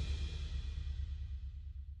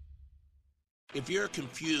 If you're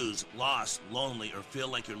confused, lost, lonely, or feel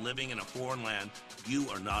like you're living in a foreign land, you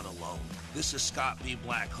are not alone. This is Scott B.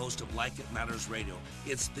 Black, host of Like It Matters Radio.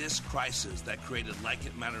 It's this crisis that created Like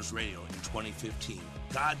It Matters Radio in 2015.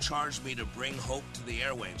 God charged me to bring hope to the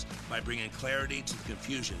airwaves by bringing clarity to the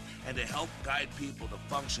confusion and to help guide people to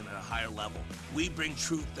function at a higher level. We bring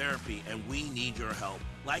truth therapy, and we need your help.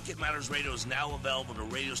 Like It Matters Radio is now available to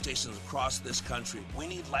radio stations across this country. We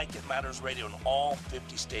need Like It Matters Radio in all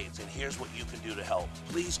 50 states, and here's what you can do to help.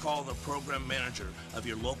 Please call the program manager of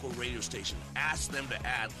your local radio station. Ask them to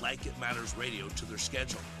add Like It Matters Radio to their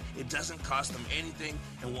schedule. It doesn't cost them anything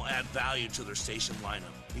and will add value to their station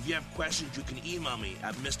lineup. If you have questions, you can email me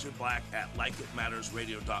at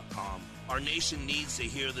mrblack@likeitmattersradio.com. Our nation needs to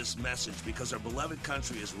hear this message because our beloved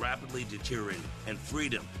country is rapidly deteriorating and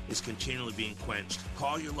freedom is continually being quenched.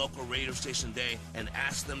 Call your local radio station today and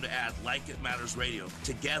ask them to add Like It Matters Radio.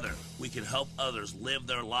 Together, we can help others live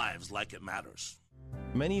their lives like it matters.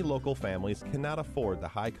 Many local families cannot afford the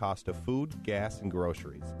high cost of food, gas, and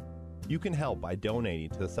groceries. You can help by donating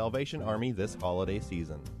to the Salvation Army this holiday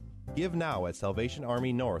season. Give now at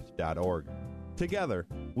salvationarmynorth.org. Together,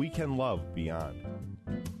 we can love beyond.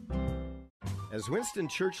 As Winston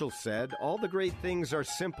Churchill said, all the great things are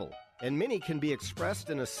simple, and many can be expressed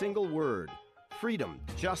in a single word: freedom,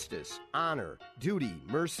 justice, honor, duty,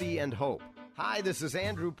 mercy, and hope. Hi, this is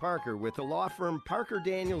Andrew Parker with the law firm Parker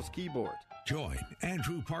Daniels Keyboard. Join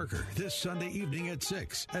Andrew Parker this Sunday evening at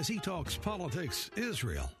 6 as he talks politics,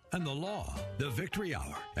 Israel, and the law. The Victory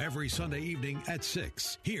Hour, every Sunday evening at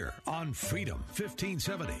 6, here on Freedom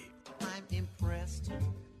 1570. I'm impressed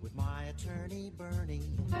with my attorney, Bernie.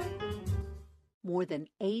 More than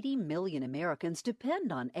 80 million Americans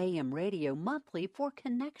depend on AM radio monthly for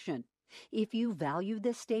connection. If you value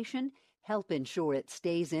this station, help ensure it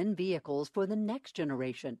stays in vehicles for the next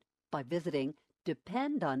generation by visiting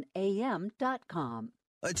dependonam.com.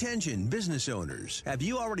 Attention business owners. Have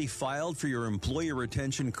you already filed for your employer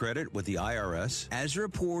retention credit with the IRS? As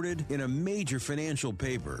reported in a major financial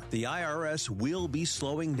paper, the IRS will be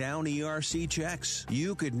slowing down ERC checks.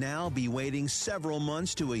 You could now be waiting several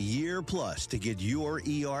months to a year plus to get your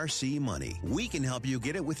ERC money. We can help you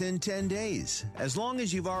get it within 10 days. As long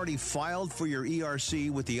as you've already filed for your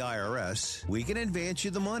ERC with the IRS, we can advance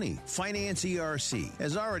you the money. Finance ERC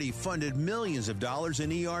has already funded millions of dollars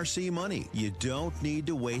in ERC money. You don't need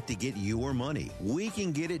to wait to get your money. We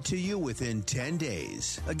can get it to you within 10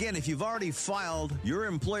 days. Again, if you've already filed your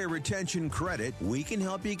employer retention credit, we can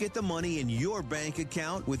help you get the money in your bank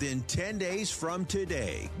account within 10 days from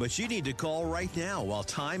today. But you need to call right now while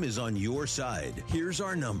time is on your side. Here's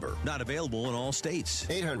our number. Not available in all states.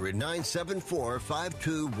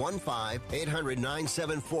 800-974-5215.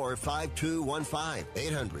 800-974-5215.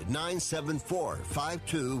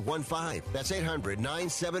 800-974-5215. That's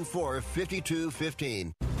 800-974-5215.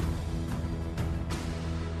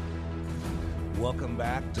 Welcome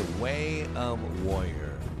back to Way of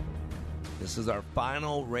Warrior. This is our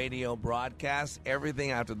final radio broadcast. Everything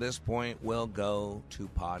after this point will go to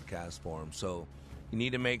podcast form. So you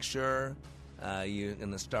need to make sure you're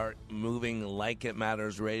going to start moving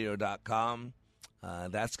likeitmattersradio.com.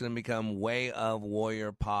 That's going to become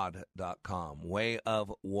wayofwarriorpod.com.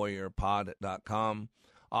 Wayofwarriorpod.com.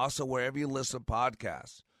 Also, wherever you listen to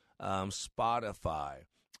podcasts, Spotify,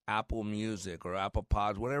 Apple Music, or Apple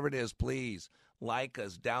Pods, whatever it is, please like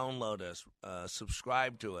us, download us,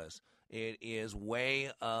 subscribe to us. It is Way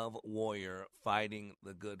of Warrior, fighting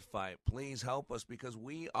the good fight. Please help us because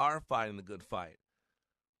we are fighting the good fight.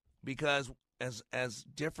 Because as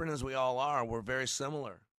different as we all are, we're very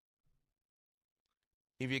similar.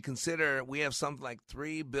 If you consider we have something like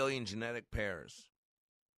 3 billion genetic pairs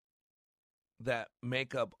that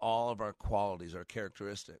make up all of our qualities, our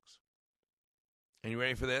characteristics. And you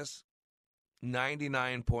ready for this?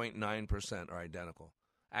 99.9% are identical.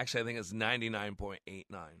 Actually, I think it's 99.89.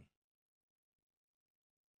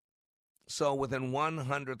 So within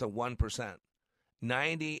 1/100th of 1%,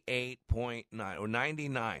 98.9 or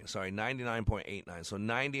 99, sorry, 99.89, so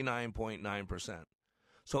 99.9%.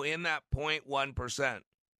 So in that 0.1%,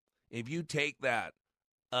 if you take that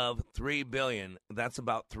of 3 billion, that's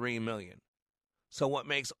about 3 million. So what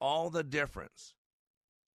makes all the difference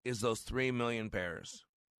is those 3 million pairs.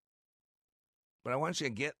 But I want you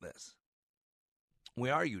to get this. We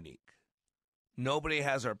are unique. Nobody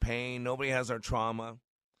has our pain. Nobody has our trauma.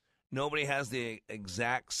 Nobody has the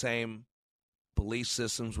exact same belief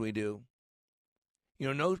systems we do. You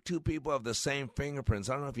know, no two people have the same fingerprints.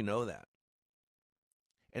 I don't know if you know that.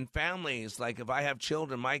 And families, like if I have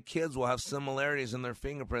children, my kids will have similarities in their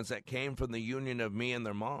fingerprints that came from the union of me and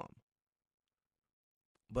their mom.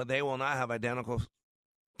 But they will not have identical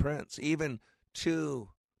prints. Even two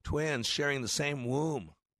twins sharing the same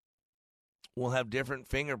womb will have different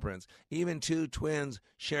fingerprints. Even two twins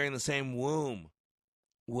sharing the same womb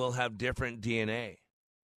will have different DNA.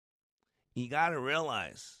 You got to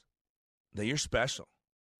realize that you're special.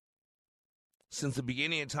 Since the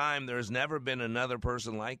beginning of time, there has never been another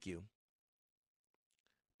person like you.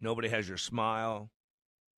 Nobody has your smile,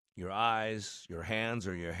 your eyes, your hands,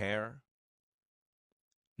 or your hair.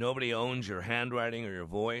 Nobody owns your handwriting or your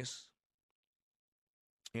voice.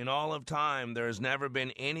 In all of time, there has never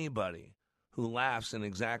been anybody who laughs in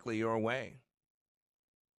exactly your way.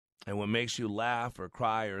 And what makes you laugh or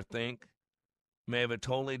cry or think may have a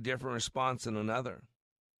totally different response than another.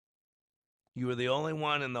 You are the only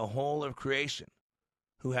one in the whole of creation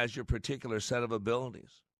who has your particular set of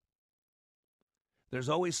abilities. There's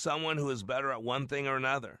always someone who is better at one thing or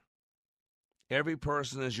another. Every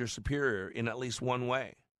person is your superior in at least one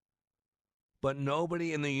way. But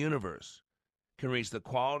nobody in the universe can reach the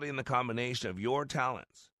quality and the combination of your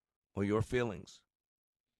talents or your feelings.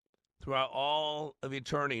 Throughout all of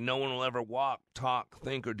eternity, no one will ever walk, talk,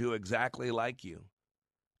 think, or do exactly like you.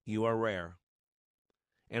 You are rare.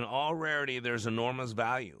 In all rarity, there's enormous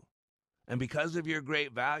value. And because of your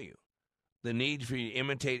great value, the need for you to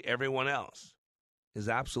imitate everyone else is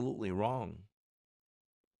absolutely wrong.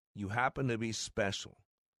 You happen to be special.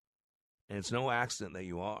 And it's no accident that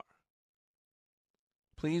you are.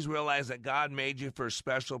 Please realize that God made you for a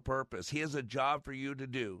special purpose. He has a job for you to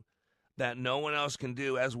do that no one else can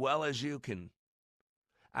do as well as you can.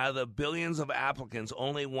 Out of the billions of applicants,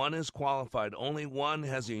 only one is qualified. Only one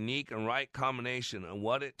has a unique and right combination of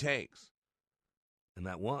what it takes. And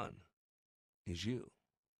that one is you.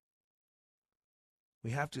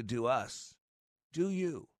 We have to do us. Do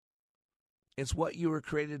you. It's what you were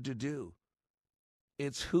created to do.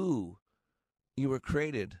 It's who you were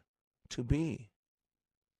created to be.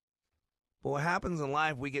 But what happens in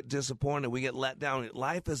life, we get disappointed, we get let down.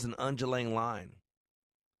 Life is an undulating line.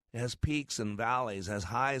 It has peaks and valleys, has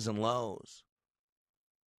highs and lows.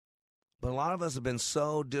 But a lot of us have been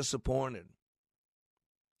so disappointed,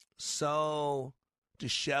 so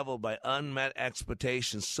disheveled by unmet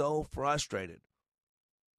expectations, so frustrated,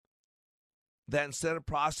 that instead of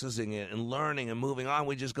processing it and learning and moving on,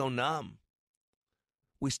 we just go numb.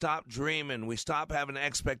 We stop dreaming. We stop having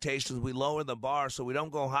expectations. We lower the bar so we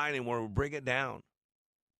don't go high anymore. We bring it down.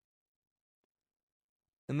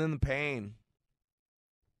 And then the pain.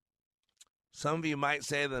 Some of you might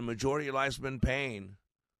say the majority of your life's been pain.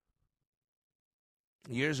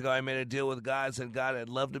 Years ago, I made a deal with God. I said, God, I'd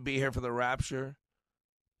love to be here for the rapture.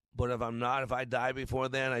 But if I'm not, if I die before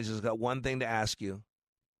then, I just got one thing to ask you.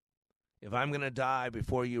 If I'm going to die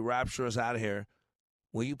before you rapture us out of here,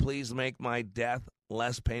 will you please make my death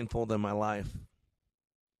less painful than my life?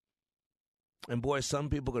 And boy, some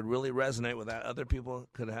people could really resonate with that. Other people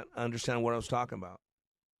could understand what I was talking about.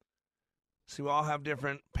 See, we all have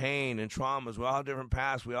different pain and traumas. We all have different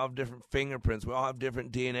pasts. We all have different fingerprints. We all have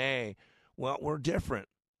different DNA. Well, we're different.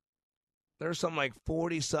 There's something like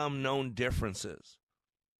 40-some known differences.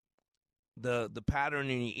 The pattern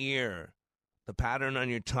in your ear, the pattern on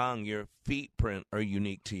your tongue, your feet print are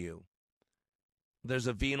unique to you. There's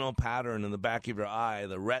a venal pattern in the back of your eye,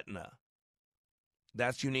 the retina.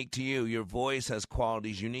 That's unique to you. Your voice has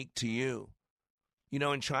qualities unique to you. You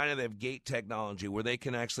know, in China, they have gate technology where they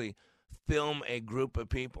can actually film a group of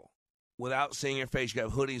people without seeing your face. You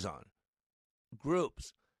have hoodies on.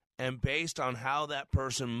 Groups. And based on how that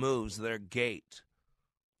person moves, their gait,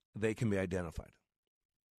 they can be identified.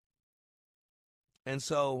 And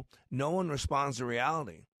so no one responds to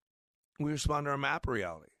reality. We respond to our map of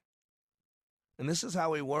reality. And this is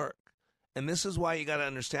how we work. And this is why you got to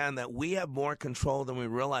understand that we have more control than we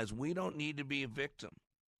realize. We don't need to be a victim.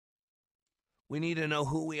 We need to know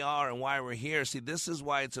who we are and why we're here. See, this is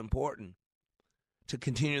why it's important to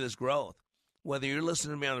continue this growth. Whether you're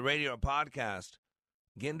listening to me on the radio or podcast,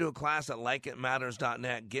 Get into a class at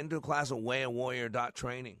likeitmatters.net. Get into a class at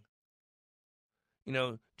wayawarrior.training. You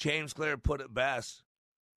know, James Clear put it best.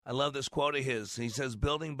 I love this quote of his. He says,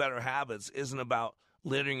 building better habits isn't about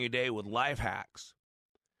littering your day with life hacks.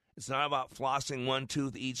 It's not about flossing one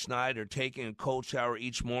tooth each night or taking a cold shower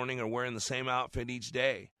each morning or wearing the same outfit each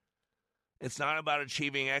day. It's not about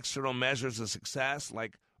achieving external measures of success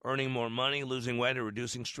like earning more money, losing weight, or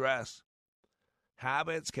reducing stress.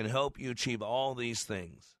 Habits can help you achieve all these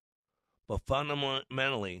things. But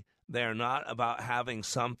fundamentally, they are not about having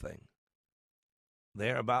something.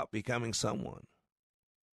 They're about becoming someone.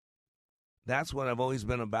 That's what I've always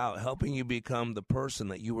been about, helping you become the person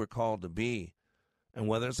that you were called to be. And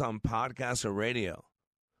whether it's on podcast or radio,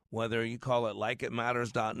 whether you call it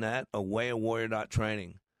likeitmatters.net or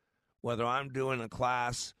wayawarrior.training, whether I'm doing a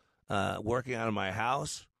class working out of my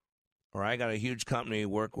house, or I got a huge company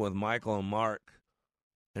work with Michael and Mark,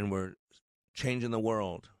 and we're changing the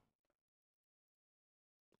world.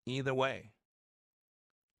 Either way,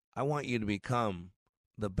 I want you to become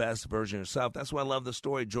the best version of yourself. That's why I love the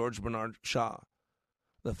story of George Bernard Shaw,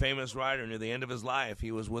 the famous writer. Near the end of his life,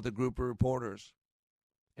 he was with a group of reporters,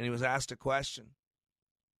 and he was asked a question.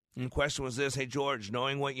 And the question was this: hey, George,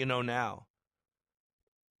 knowing what you know now,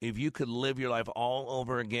 if you could live your life all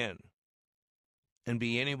over again and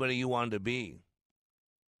be anybody you wanted to be,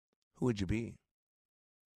 who would you be?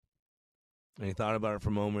 And he thought about it for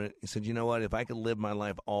a moment. He said, you know what? If I could live my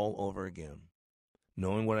life all over again,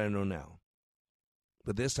 knowing what I know now,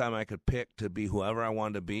 but this time I could pick to be whoever I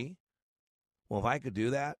wanted to be, well, if I could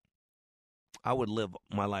do that, I would live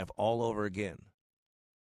my life all over again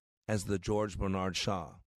as the George Bernard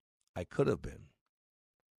Shaw I could have been.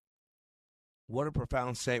 What a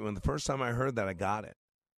profound statement. The first time I heard that, I got it.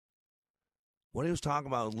 What he was talking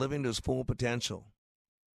about was living to his full potential,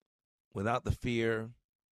 without the fear,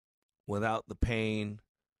 without the pain,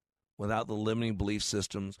 without the limiting belief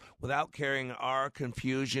systems, without carrying our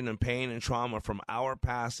confusion and pain and trauma from our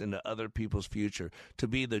past into other people's future, to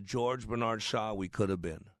be the George Bernard Shaw we could have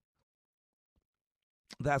been.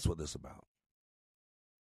 That's what this is about.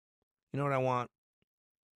 You know what I want?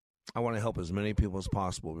 I want to help as many people as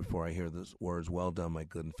possible before I hear those words, well done, my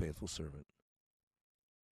good and faithful servant.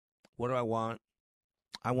 What do I want?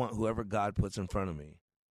 I want whoever God puts in front of me,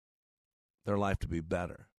 their life to be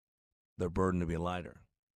better, their burden to be lighter,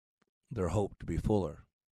 their hope to be fuller.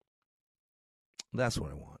 That's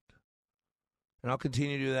what I want. And I'll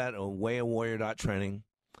continue to do that at wayawarrior.training.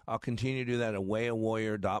 I'll continue to do that at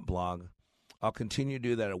wayawarrior.blog. I'll continue to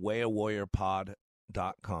do that at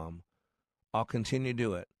wayawarriorpod.com. I'll continue to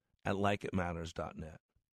do it at likeitmatters.net.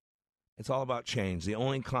 It's all about change. The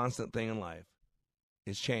only constant thing in life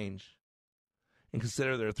is change. And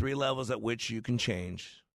consider there are 3 levels at which you can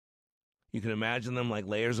change. You can imagine them like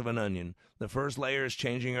layers of an onion. The first layer is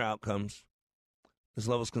changing your outcomes. This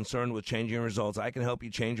level is concerned with changing your results. I can help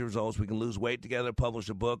you change your results. We can lose weight together, publish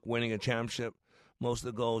a book, winning a championship. Most of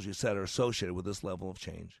the goals you set are associated with this level of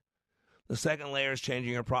change. The second layer is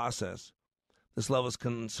changing your process. This level is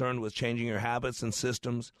concerned with changing your habits and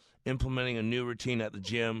systems, implementing a new routine at the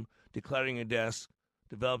gym, decluttering your desk,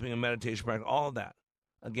 developing a meditation practice, all of that.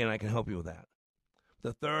 Again, I can help you with that.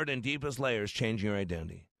 The third and deepest layer is changing your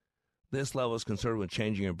identity. This level is concerned with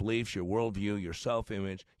changing your beliefs, your worldview, your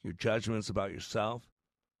self-image, your judgments about yourself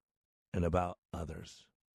and about others.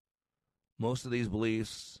 Most of these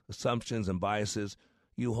beliefs, assumptions, and biases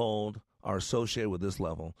you hold are associated with this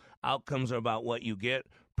level. Outcomes are about what you get.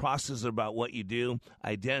 Processes are about what you do.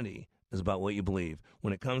 Identity is about what you believe.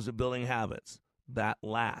 When it comes to building habits, that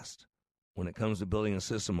last. When it comes to building a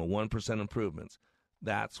system of 1% improvements,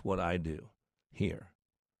 that's what I do here.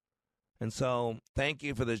 And so thank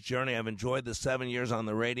you for this journey. I've enjoyed the 7 years on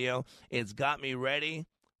the radio. It's got me ready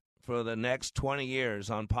for the next 20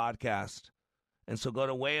 years on podcast. And so go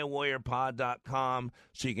to wayawarriorpod.com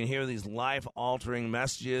so you can hear these life-altering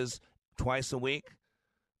messages twice a week.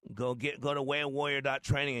 Go to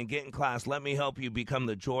wayawarrior.training and get in class. Let me help you become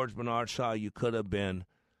the George Bernard Shaw you could have been.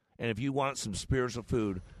 And if you want some spiritual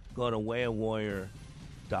food, go to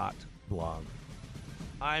wayawarrior.blog.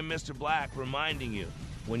 I'm Mr. Black reminding you,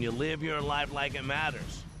 when you live your life like it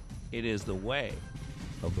matters, it is the way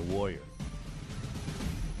of the warrior.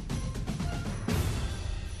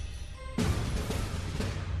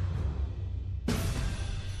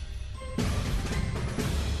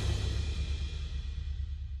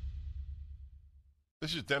 This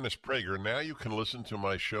This is Dennis Prager. Now you can listen to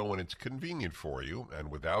my show when it's convenient for you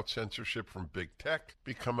and without censorship from big tech.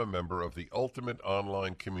 Become a member of the ultimate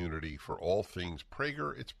online community for all things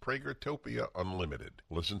Prager. It's Pragertopia Unlimited.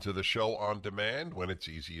 Listen to the show on demand when it's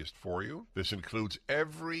easiest for you. This includes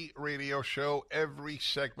every radio show, every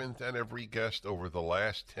segment, and every guest over the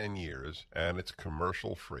last 10 years, and it's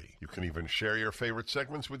commercial free. You can even share your favorite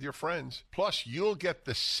segments with your friends. Plus, you'll get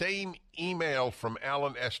the same email from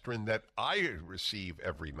Alan Estrin that I receive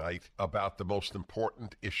every night about the most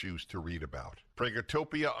important issues to read about.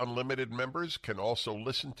 Pragertopia Unlimited members can also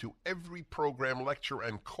listen to every program, lecture,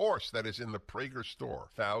 and course that is in the Prager store.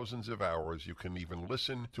 Thousands of hours. You can even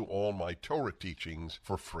listen to all my Torah teachings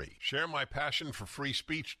for free. Share my passion for free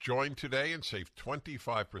speech. Join today and save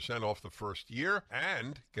 25% off the first year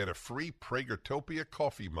and get a free Pragertopia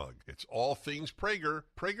coffee mug. It's all things Prager.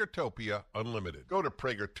 Pragertopia Unlimited. Go to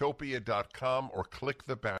Pragertopia.com or click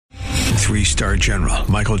the banner. 3-star General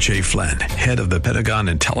Michael J. Flynn, head of the Pentagon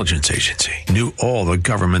Intelligence Agency, knew all the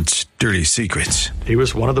government's dirty secrets. He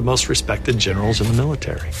was one of the most respected generals in the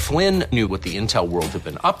military. Flynn knew what the intel world had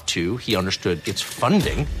been up to. He understood its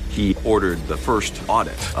funding. He ordered the first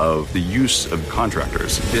audit of the use of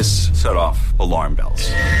contractors. This set off alarm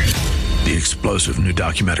bells. The explosive new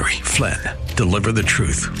documentary, Flynn, Deliver the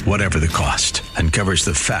Truth, Whatever the Cost, uncovers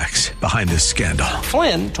the facts behind this scandal.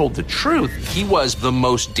 Flynn told the truth. He was the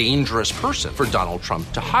most dangerous person for Donald Trump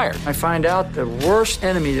to hire. I find out the worst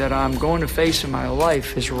enemy that I'm going to face in my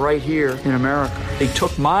life is right here in America. They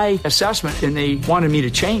took my assessment and they wanted me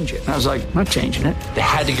to change it. And I was like, I'm not changing it. They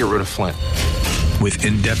had to get rid of Flynn. With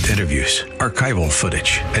in-depth interviews, archival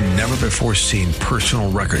footage, and never-before-seen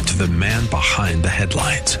personal records of the man behind the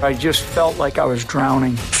headlines. I just felt like I was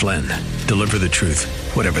drowning. Flynn, Deliver the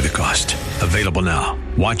Truth, Whatever the Cost. Available now.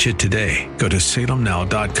 Watch it today. Go to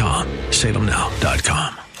salemnow.com.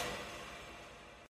 salemnow.com.